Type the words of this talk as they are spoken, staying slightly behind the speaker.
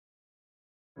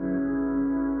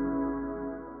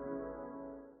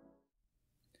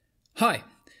Hi,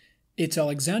 it's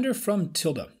Alexander from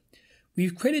Tilda.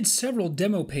 We've created several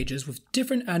demo pages with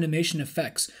different animation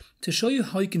effects to show you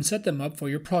how you can set them up for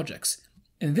your projects.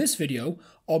 In this video,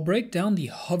 I'll break down the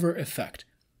hover effect.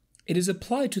 It is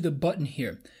applied to the button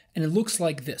here, and it looks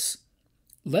like this.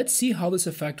 Let's see how this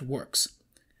effect works.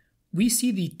 We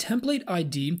see the template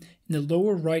ID in the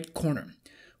lower right corner,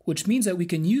 which means that we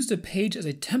can use the page as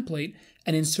a template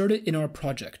and insert it in our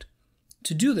project.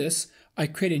 To do this, I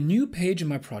create a new page in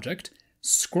my project,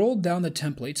 scroll down the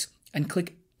templates, and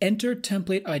click Enter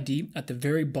Template ID at the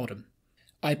very bottom.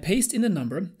 I paste in the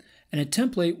number, and a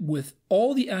template with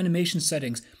all the animation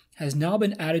settings has now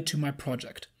been added to my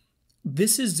project.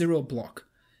 This is Zero Block.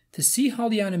 To see how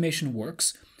the animation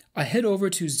works, I head over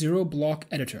to Zero Block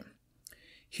Editor.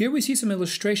 Here we see some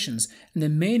illustrations and the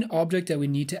main object that we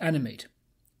need to animate.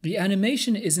 The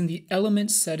animation is in the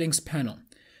Element Settings panel.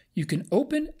 You can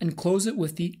open and close it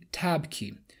with the Tab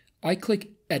key. I click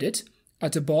Edit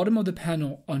at the bottom of the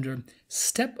panel under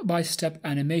Step-by-Step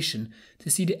Animation to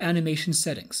see the animation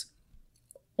settings.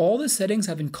 All the settings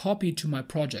have been copied to my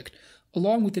project,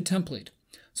 along with the template.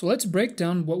 So let's break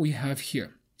down what we have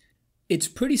here. It's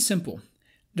pretty simple.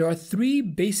 There are three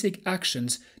basic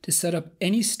actions to set up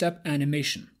any step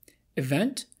animation: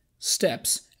 Event,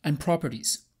 Steps, and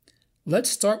Properties. Let's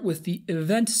start with the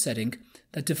Event setting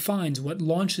that defines what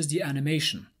launches the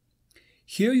animation.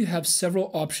 Here you have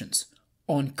several options: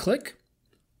 on click,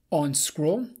 on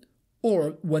scroll,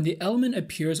 or when the element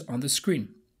appears on the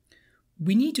screen.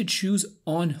 We need to choose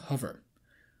on hover.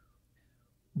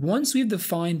 Once we've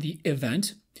defined the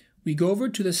event, we go over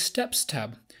to the Steps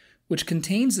tab, which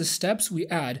contains the steps we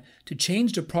add to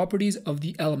change the properties of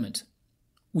the element.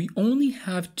 We only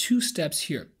have two steps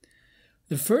here: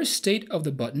 the first state of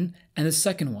the button and the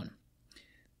second one.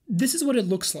 This is what it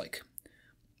looks like.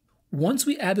 Once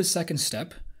we add the second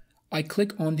step, I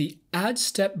click on the Add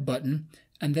Step button,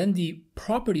 and then the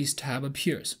Properties tab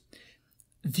appears.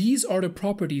 These are the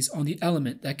properties on the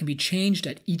element that can be changed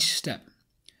at each step.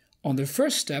 On the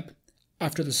first step,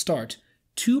 after the start,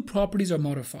 two properties are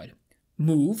modified: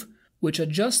 Move, which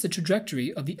adjusts the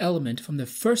trajectory of the element from the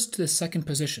first to the second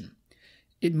position.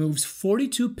 It moves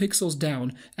 42 pixels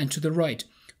down and to the right,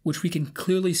 which we can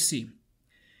clearly see.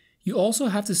 You also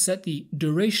have to set the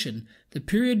duration, the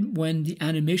period when the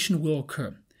animation will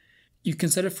occur. You can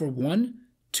set it for 1,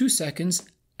 2 seconds,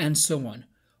 and so on.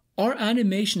 Our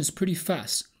animation is pretty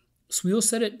fast, so we'll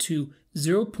set it to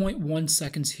 0.1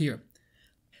 seconds here.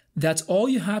 That's all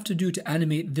you have to do to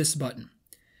animate this button.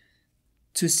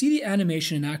 To see the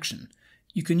animation in action,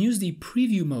 you can use the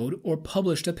preview mode or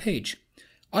publish the page.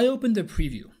 I opened the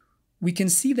preview. We can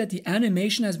see that the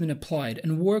animation has been applied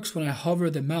and works when I hover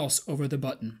the mouse over the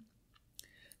button.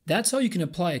 That's how you can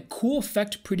apply a cool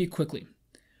effect pretty quickly.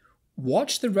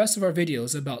 Watch the rest of our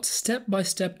videos about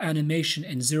step-by-step animation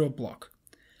in Zero Block.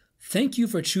 Thank you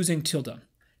for choosing Tilda.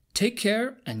 Take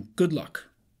care and good luck.